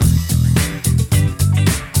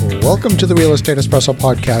Welcome to the Real Estate Espresso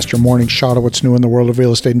Podcast, your morning shot of what's new in the world of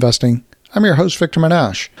real estate investing. I'm your host, Victor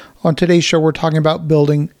Menashe. On today's show, we're talking about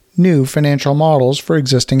building new financial models for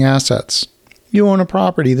existing assets. You own a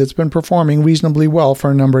property that's been performing reasonably well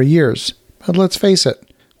for a number of years. But let's face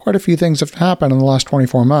it, quite a few things have happened in the last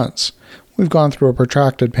 24 months. We've gone through a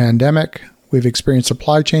protracted pandemic. We've experienced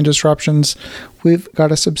supply chain disruptions. We've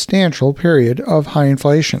got a substantial period of high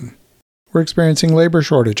inflation. We're experiencing labor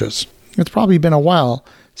shortages. It's probably been a while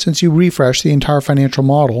since you refreshed the entire financial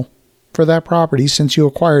model for that property since you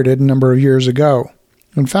acquired it a number of years ago.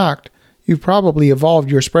 In fact, you've probably evolved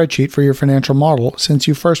your spreadsheet for your financial model since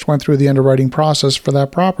you first went through the underwriting process for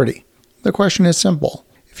that property. The question is simple.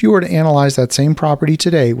 If you were to analyze that same property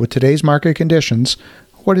today with today's market conditions,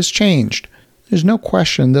 what has changed? There's no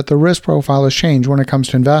question that the risk profile has changed when it comes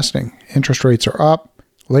to investing. Interest rates are up,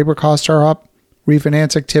 labor costs are up,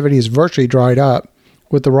 refinance activity is virtually dried up.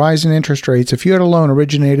 With the rise in interest rates, if you had a loan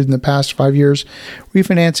originated in the past 5 years,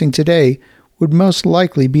 refinancing today would most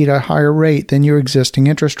likely be at a higher rate than your existing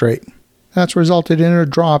interest rate. That's resulted in a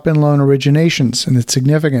drop in loan originations, and it's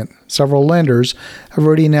significant. Several lenders have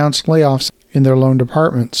already announced layoffs in their loan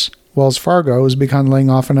departments. Wells Fargo has begun laying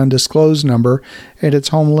off an undisclosed number at its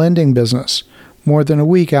home lending business. More than a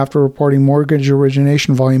week after reporting mortgage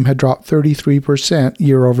origination volume had dropped 33%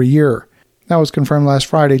 year over year. That was confirmed last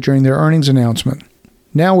Friday during their earnings announcement.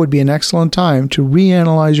 Now would be an excellent time to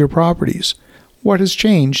reanalyze your properties. What has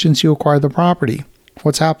changed since you acquired the property?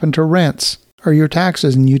 What's happened to rents? Are your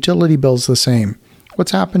taxes and utility bills the same?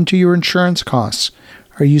 What's happened to your insurance costs?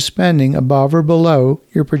 Are you spending above or below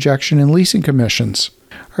your projection in leasing commissions?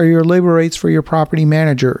 Are your labor rates for your property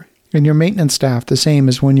manager and your maintenance staff the same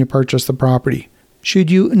as when you purchased the property?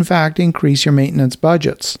 Should you, in fact, increase your maintenance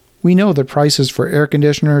budgets? We know that prices for air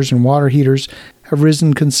conditioners and water heaters have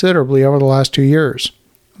risen considerably over the last 2 years.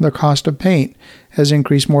 The cost of paint has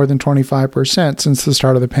increased more than 25% since the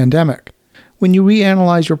start of the pandemic. When you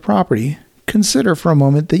reanalyze your property, consider for a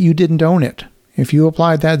moment that you didn't own it. If you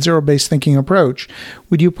applied that zero-based thinking approach,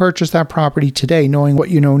 would you purchase that property today knowing what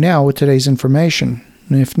you know now with today's information?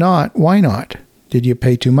 And if not, why not? Did you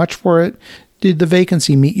pay too much for it? Did the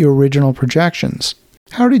vacancy meet your original projections?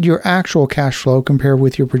 How did your actual cash flow compare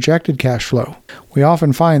with your projected cash flow? We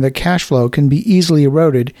often find that cash flow can be easily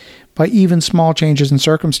eroded by even small changes in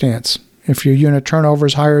circumstance. If your unit turnover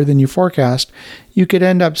is higher than you forecast, you could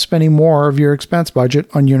end up spending more of your expense budget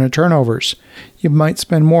on unit turnovers. You might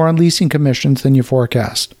spend more on leasing commissions than you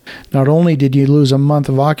forecast. Not only did you lose a month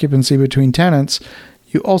of occupancy between tenants,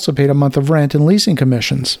 you also paid a month of rent and leasing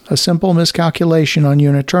commissions. A simple miscalculation on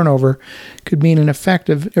unit turnover could mean an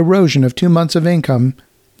effective erosion of 2 months of income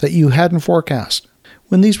that you hadn't forecast.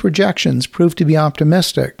 When these projections proved to be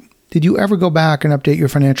optimistic, did you ever go back and update your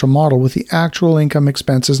financial model with the actual income,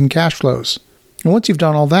 expenses, and cash flows? And once you've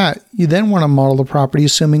done all that, you then want to model the property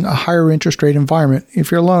assuming a higher interest rate environment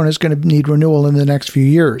if your loan is going to need renewal in the next few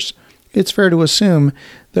years. It's fair to assume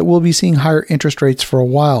that we'll be seeing higher interest rates for a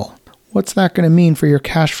while. What's that going to mean for your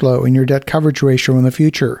cash flow and your debt coverage ratio in the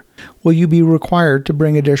future? Will you be required to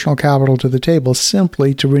bring additional capital to the table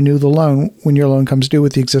simply to renew the loan when your loan comes due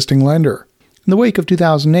with the existing lender? In the wake of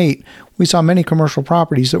 2008, we saw many commercial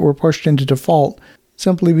properties that were pushed into default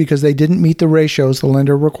simply because they didn't meet the ratios the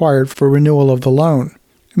lender required for renewal of the loan.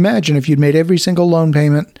 Imagine if you'd made every single loan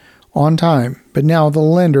payment on time, but now the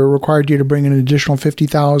lender required you to bring an additional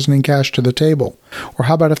 $50,000 in cash to the table. Or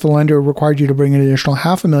how about if the lender required you to bring an additional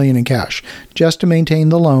 $500,000 in cash just to maintain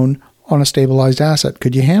the loan on a stabilized asset?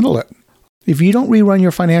 Could you handle it? If you don't rerun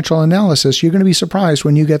your financial analysis, you're going to be surprised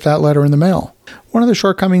when you get that letter in the mail. One of the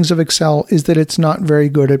shortcomings of Excel is that it's not very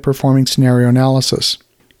good at performing scenario analysis.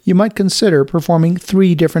 You might consider performing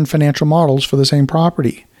 3 different financial models for the same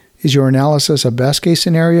property. Is your analysis a best-case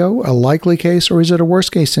scenario, a likely case, or is it a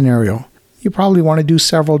worst-case scenario? You probably want to do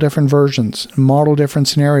several different versions and model different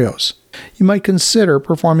scenarios. You might consider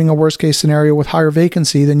performing a worst-case scenario with higher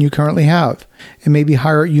vacancy than you currently have, and maybe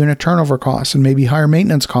higher unit turnover costs, and maybe higher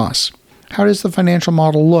maintenance costs. How does the financial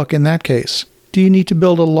model look in that case? Do you need to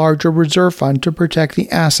build a larger reserve fund to protect the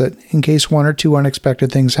asset in case 1 or 2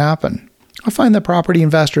 unexpected things happen? I find that property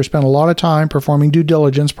investors spend a lot of time performing due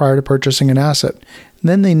diligence prior to purchasing an asset. And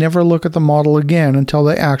then they never look at the model again until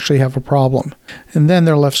they actually have a problem. And then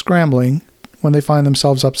they're left scrambling when they find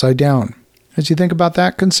themselves upside down. As you think about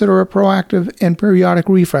that, consider a proactive and periodic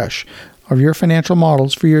refresh of your financial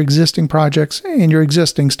models for your existing projects and your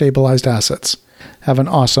existing stabilized assets. Have an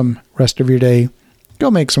awesome rest of your day. Go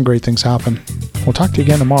make some great things happen. We'll talk to you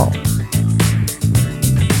again tomorrow.